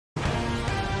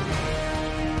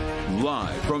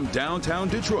Live from downtown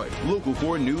Detroit, Local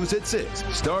 4 News at 6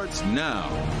 starts now.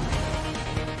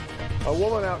 A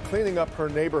woman out cleaning up her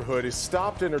neighborhood is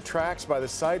stopped in her tracks by the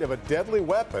sight of a deadly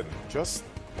weapon just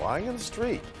lying in the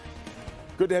street.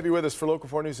 Good to have you with us for Local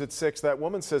 4 News at 6. That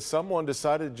woman says someone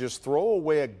decided to just throw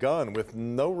away a gun with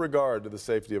no regard to the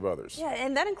safety of others. Yeah,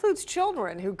 and that includes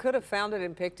children who could have found it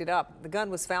and picked it up. The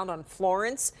gun was found on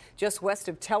Florence, just west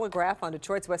of Telegraph on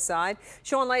Detroit's west side.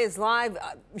 Sean Lay is live.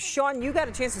 Sean, you got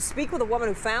a chance to speak with a woman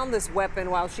who found this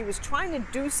weapon while she was trying to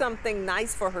do something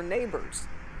nice for her neighbors.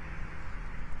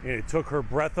 It took her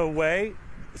breath away.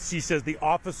 She says the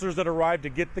officers that arrived to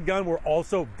get the gun were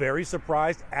also very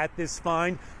surprised at this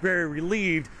find, very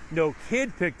relieved. No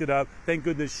kid picked it up. Thank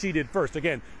goodness she did first.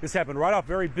 Again, this happened right off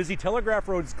very busy Telegraph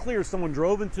Road. It's clear someone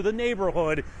drove into the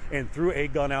neighborhood and threw a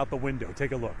gun out the window.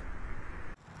 Take a look.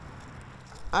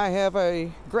 I have a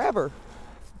grabber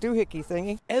doohickey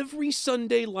thingy. Every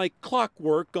Sunday like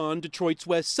clockwork on Detroit's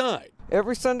west side.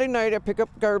 Every Sunday night I pick up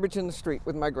garbage in the street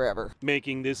with my grabber.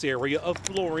 Making this area of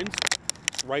Florence,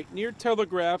 right near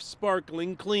Telegraph,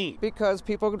 sparkling clean. Because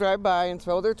people drive by and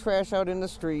throw their trash out in the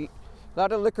street. A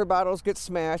lot of liquor bottles get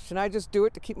smashed, and I just do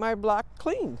it to keep my block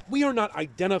clean. We are not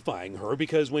identifying her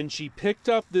because when she picked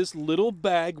up this little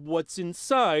bag, what's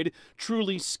inside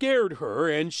truly scared her,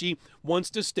 and she wants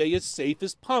to stay as safe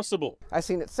as possible. I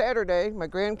seen it Saturday. My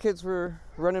grandkids were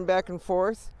running back and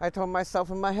forth. I told myself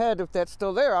in my head, if that's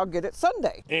still there, I'll get it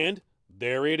Sunday. And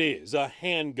there it is, a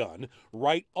handgun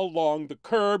right along the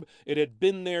curb. It had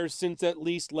been there since at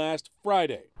least last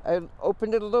Friday. I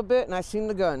opened it a little bit and I seen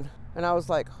the gun, and I was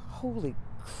like, holy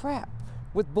crap,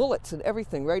 with bullets and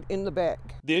everything right in the bag.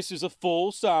 This is a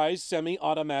full-size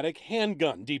semi-automatic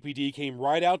handgun. DPD came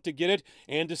right out to get it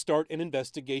and to start an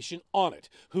investigation on it.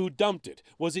 Who dumped it?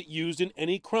 Was it used in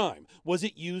any crime? Was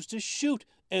it used to shoot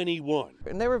anyone?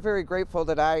 And they were very grateful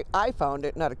that I found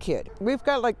it, not a kid. We've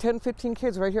got like 10, 15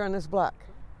 kids right here on this block.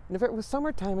 And if it was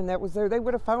summertime and that was there, they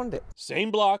would have found it.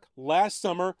 Same block, last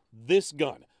summer, this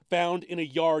gun. Found in a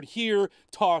yard here,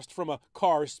 tossed from a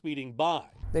car speeding by.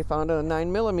 They found a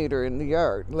 9mm in the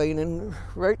yard, laying in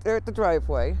right there at the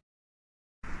driveway.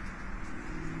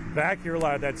 Back here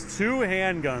live, that's 2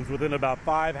 handguns within about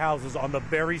 5 houses on the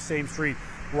very same street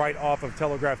right off of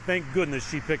Telegraph. Thank goodness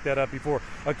she picked that up before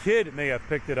a kid may have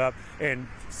picked it up and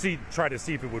try to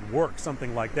see if it would work,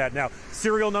 something like that. Now,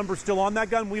 serial number still on that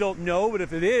gun, we don't know, but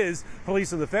if it is,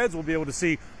 police and the feds will be able to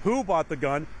see who bought the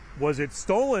gun. Was it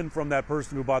stolen from that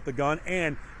person who bought the gun?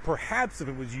 And perhaps if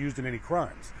it was used in any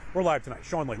crimes. We're live tonight.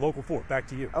 Sean Lay, Local 4, back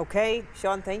to you. Okay,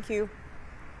 Sean, thank you.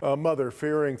 A mother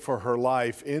fearing for her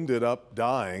life ended up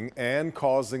dying and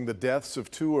causing the deaths of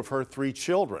 2 of her 3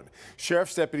 children.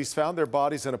 Sheriff's deputies found their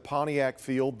bodies in a Pontiac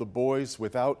field, the boys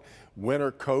without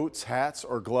winter coats, hats,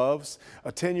 or gloves.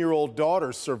 A 10-year-old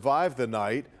daughter survived the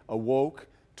night, awoke,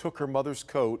 took her mother's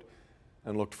coat,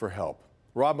 and looked for help.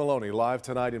 Rob Maloney live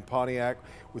tonight in Pontiac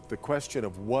with the question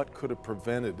of what could have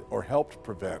prevented or helped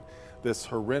prevent this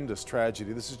horrendous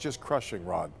tragedy. This is just crushing,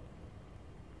 Rod.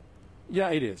 Yeah,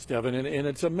 it is, Devin, and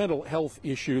it's a mental health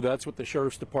issue. That's what the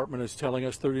Sheriff's Department is telling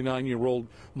us. 39-year-old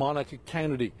Monica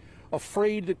Kennedy,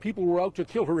 afraid that people were out to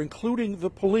kill her, including the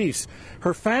police.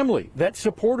 Her family that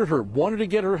supported her wanted to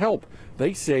get her help.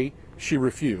 They say she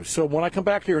refused. So when I come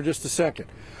back here in just a second,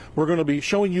 we're going to be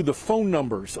showing you the phone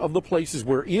numbers of the places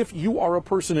where if you are a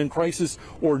person in crisis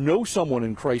or know someone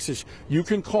in crisis, you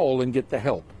can call and get the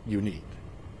help you need.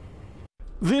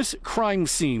 This crime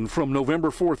scene from November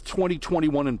 4th,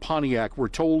 2021 in Pontiac, we're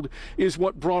told, is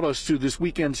what brought us to this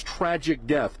weekend's tragic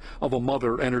death of a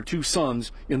mother and her 2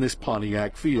 sons in this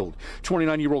Pontiac field.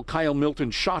 29-year-old Kyle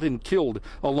Milton shot and killed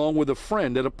along with a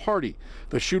friend at a party.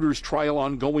 The shooter's trial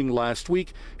ongoing last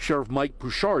week. Sheriff Mike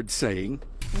Bouchard saying,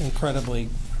 incredibly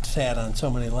sad on so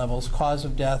many levels. Cause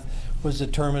of death was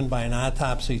determined by an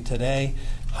autopsy today.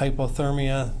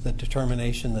 Hypothermia, the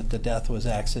determination that the death was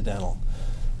accidental.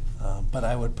 But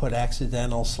I would put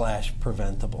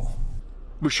accidental/preventable.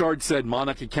 Bouchard said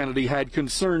Monica Kennedy had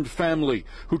concerned family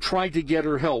who tried to get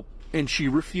her help, and she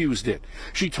refused it.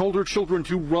 She told her children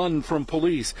to run from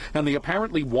police, and they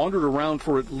apparently wandered around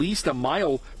for at least a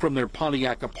mile from their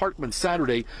Pontiac apartment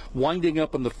Saturday, winding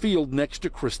up in the field next to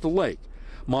Crystal Lake.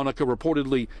 Monica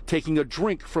reportedly taking a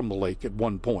drink from the lake at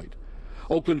one point.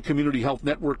 Oakland Community Health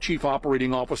Network Chief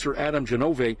Operating Officer Adam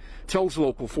Genove tells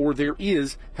Local 4 there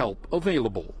is help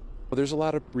available. Well, there's a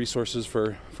lot of resources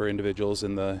for individuals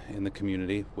in the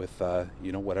community with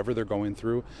whatever they're going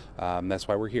through. That's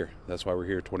why we're here. That's why we're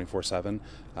here 24/7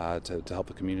 to help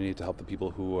the community, to help the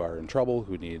people who are in trouble,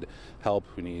 who need help,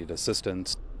 who need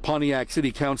assistance. Pontiac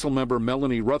City Council member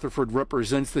Melanie Rutherford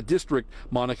represents the district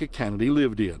Monica Kennedy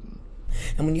lived in.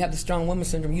 And when you have the strong woman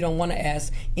syndrome, you don't want to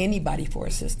ask anybody for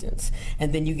assistance.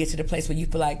 And then you get to the place where you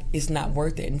feel like it's not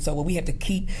worth it. And so what we have to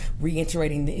keep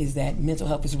reiterating is that mental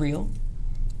health is real.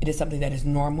 It is something that is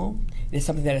normal. It is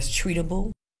something that is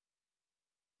treatable.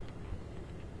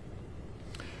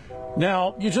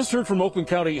 Now, you just heard from Oakland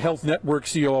County Health Network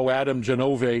COO Adam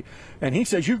Genove, and he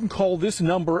says you can call this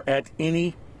number at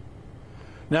any.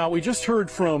 Now, we just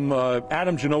heard from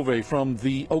Adam Genove from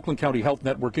the Oakland County Health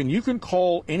Network, and you can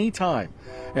call anytime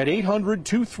at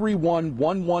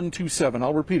 800-231-1127.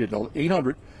 I'll repeat it,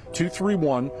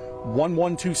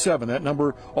 800-231-1127. That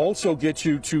number also gets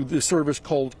you to the service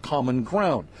called Common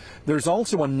Ground. There's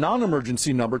also a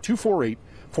non-emergency number,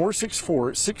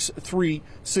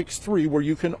 248-464-6363, where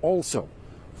you can also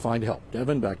find help.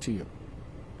 Devin, back to you.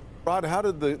 Rod, how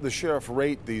did the sheriff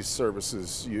rate these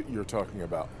services you're talking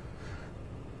about?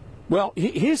 Well,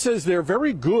 he says they're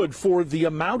very good for the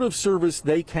amount of service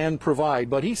they can provide,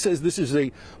 but he says this is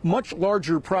a much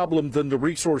larger problem than the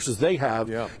resources they have,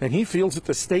 and he feels that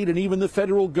the state and even the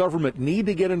federal government need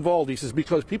to get involved, he says,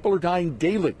 because people are dying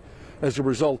daily as a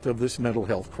result of this mental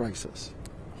health crisis.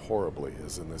 Horribly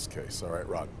is in this case. All right,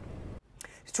 Rod.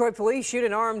 Detroit police shoot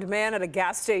an armed man at a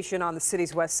gas station on the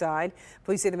city's west side.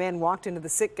 Police say the man walked into the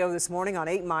Citgo this morning on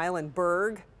 8 Mile in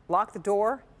Berg, locked the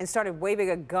door, and started waving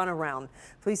a gun around.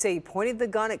 Police say he pointed the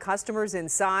gun at customers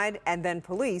inside and then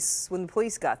when the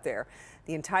police got there.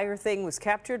 The entire thing was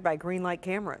captured by green light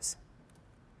cameras.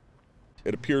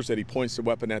 It appears that he points the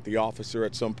weapon at the officer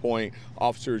at some point.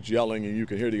 Officer is yelling, and you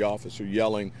can hear the officer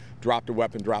yelling, drop the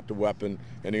weapon,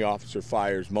 and the officer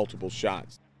fires multiple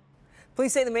shots.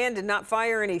 Police say the man did not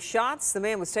fire any shots. The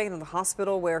man was taken to the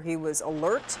hospital where he was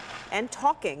alert and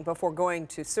talking before going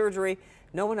to surgery.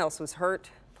 No one else was hurt.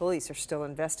 Police are still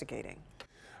investigating.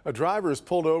 A driver is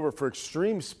pulled over for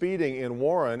extreme speeding in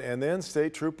Warren, and then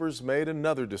state troopers made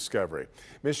another discovery.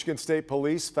 Michigan State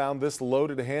Police found this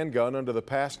loaded handgun under the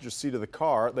passenger seat of the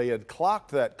car. They had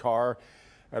clocked that car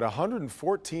at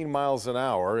 114 miles an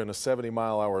hour in a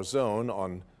 70-mile-an-hour zone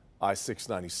on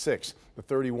I-696. The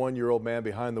 31-year-old man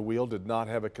behind the wheel did not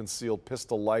have a concealed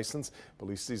pistol license.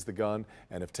 Police seized the gun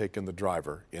and have taken the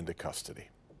driver into custody.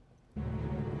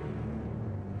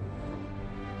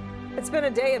 It's been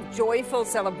a day of joyful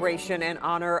celebration in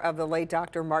honor of the late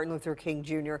Dr. Martin Luther King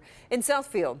Jr. In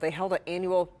Southfield, they held an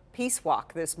annual peace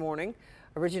walk this morning,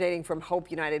 originating from Hope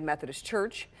United Methodist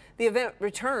Church. The event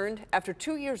returned after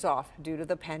 2 years off due to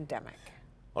the pandemic.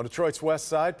 On Detroit's west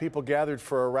side, people gathered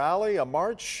for a rally, a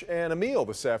march, and a meal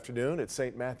this afternoon at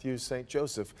St. Matthew's St.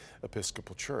 Joseph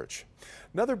Episcopal Church.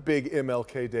 Another big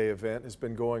MLK Day event has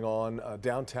been going on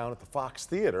downtown at the Fox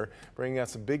Theater, bringing out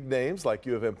some big names like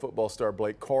U of M football star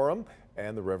Blake Corum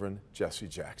and the Reverend Jesse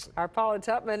Jackson. Our Paula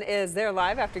Tutman is there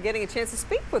live after getting a chance to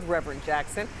speak with Reverend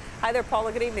Jackson. Hi there,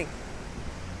 Paula. Good evening.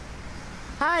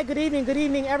 Hi, good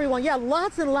evening, everyone. Yeah,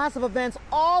 lots and lots of events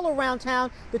all around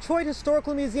town. Detroit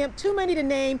Historical Museum, too many to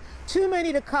name, too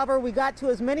many to cover. We got to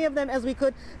as many of them as we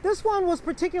could. This one was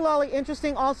particularly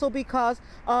interesting also because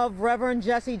of Reverend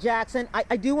Jesse Jackson.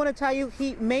 I do want to tell you,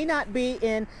 he may not be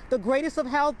in the greatest of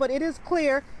health, but it is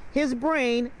clear his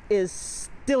brain is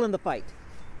still in the fight.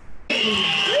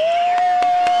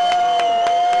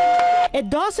 At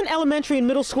Dawson Elementary and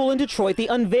Middle School in Detroit, the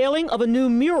unveiling of a new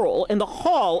mural in the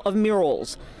Hall of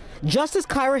Murals. Justice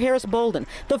Kyra Harris Bolden,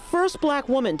 the first black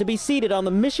woman to be seated on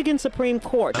the Michigan Supreme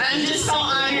Court. I'm just so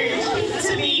honored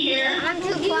to be here. I'm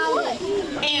too proud.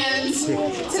 And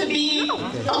to be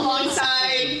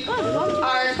alongside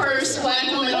our first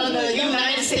black woman on the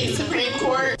United States Supreme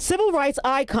Court. Civil rights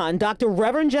icon Dr.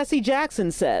 Reverend Jesse Jackson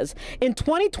says in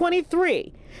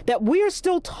 2023 that we are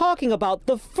still talking about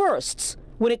the firsts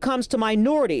when it comes to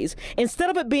minorities, instead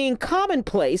of it being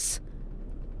commonplace,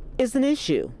 is an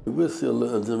issue. We're still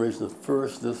a generation of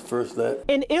first this, first that.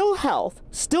 In ill health,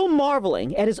 still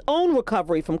marveling at his own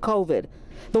recovery from COVID,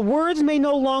 the words may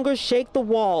no longer shake the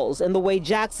walls in the way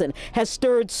Jackson has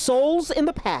stirred souls in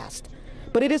the past,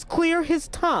 but it is clear his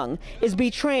tongue is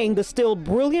betraying the still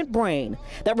brilliant brain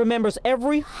that remembers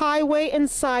every highway and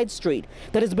side street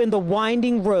that has been the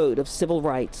winding road of civil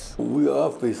rights. We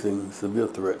are facing severe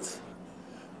threats.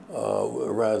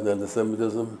 Rise in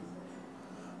anti-Semitism,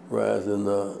 rise in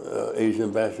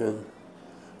Asian bashing,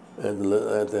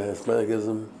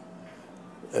 anti-Hispanicism,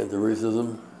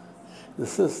 anti-racism. The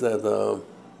sense that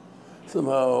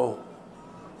somehow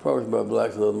progress by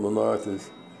blacks and other minorities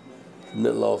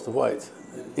net loss to whites,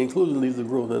 including leads the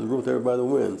growth, and the growth everybody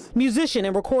wins. Musician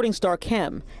and recording star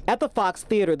Kim at the Fox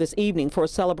Theater this evening for a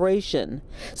celebration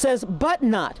says, but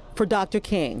not for Dr.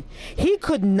 King. He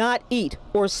could not eat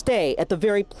or stay at the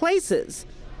very places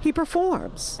he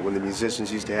performs. When the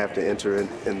musicians used to have to enter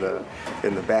in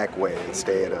the back way and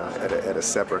stay at a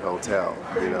separate hotel,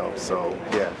 you know. So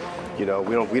yeah, you know,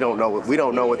 we don't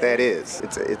know what that is.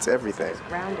 It's everything,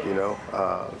 you know.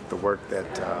 The work that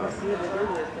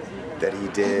he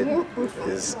did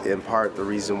is in part the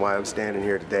reason why I'm standing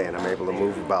here today, and I'm able to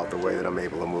move about the way that I'm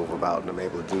able to move about, and I'm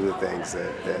able to do the things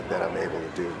that I'm able to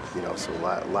do, you know. So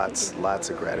lots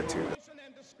of gratitude.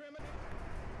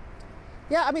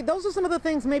 Yeah, I mean, those are some of the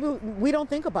things maybe we don't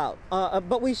think about,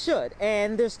 but we should.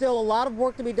 And there's still a lot of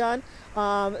work to be done.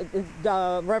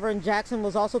 Reverend Jackson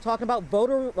was also talking about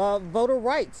voter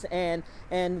rights and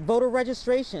voter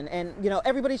registration. And, you know,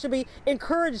 everybody should be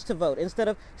encouraged to vote instead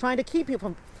of trying to keep you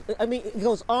from. I mean, it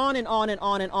goes on and on and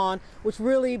on and on, which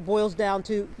really boils down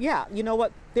to, yeah, you know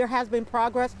what? There has been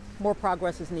progress. More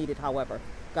progress is needed, however.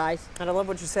 Guys. And I love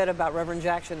what you said about Reverend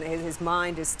Jackson. His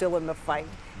mind is still in the fight,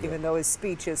 even though his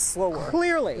speech is slower.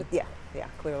 Clearly. Yeah,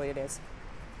 clearly it is.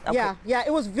 Okay. Yeah,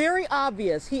 it was very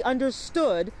obvious. He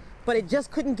understood, but it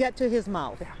just couldn't get to his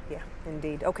mouth. Yeah,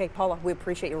 indeed. Okay, Paula, we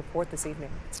appreciate your report this evening.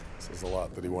 Says a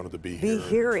lot that he wanted to be here. Be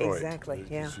here, in Detroit. exactly,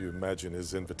 yeah. As you imagine,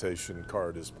 his invitation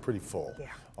card is pretty full yeah.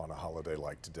 on a holiday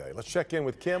like today. Let's check in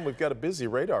with Kim. We've got a busy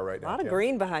radar right now. A lot of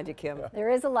green behind you, Kim. Yeah. There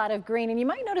is a lot of green, and you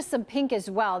might notice some pink as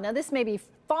well. Now, this may be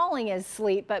falling as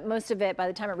sleet, but most of it, by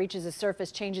the time it reaches the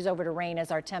surface, changes over to rain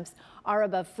as our temps are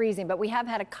above freezing. But we have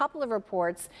had a couple of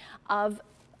reports of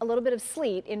a little bit of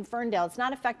sleet in Ferndale. It's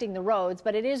not affecting the roads,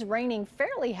 but it is raining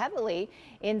fairly heavily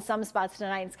in some spots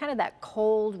tonight. It's kind of that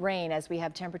cold rain as we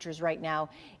have temperatures right now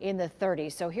in the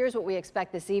 30s. So here's what we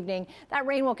expect this evening. That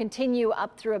rain will continue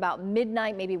up through about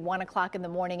midnight, maybe 1 o'clock in the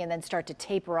morning, and then start to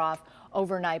taper off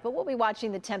overnight. But we'll be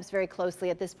watching the temps very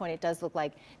closely. At this point, it does look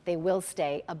like they will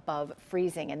stay above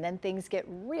freezing, and then things get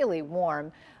really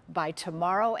warm by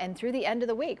tomorrow and through the end of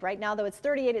the week. Right now, though, it's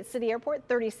 38 at City Airport,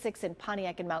 36 in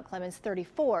Pontiac and Mount Clemens,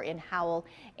 34 in Howell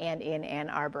and in Ann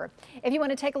Arbor. If you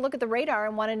want to take a look at the radar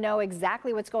and want to know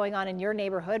exactly what's going on in your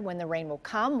neighborhood, when the rain will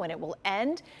come, when it will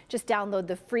end, just download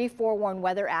the free Forewarn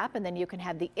Weather app, and then you can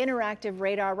have the interactive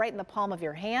radar right in the palm of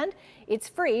your hand. It's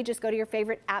free. Just go to your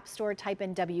favorite app store, type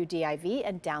in WDIV,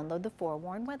 and download the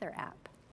Forewarn Weather app.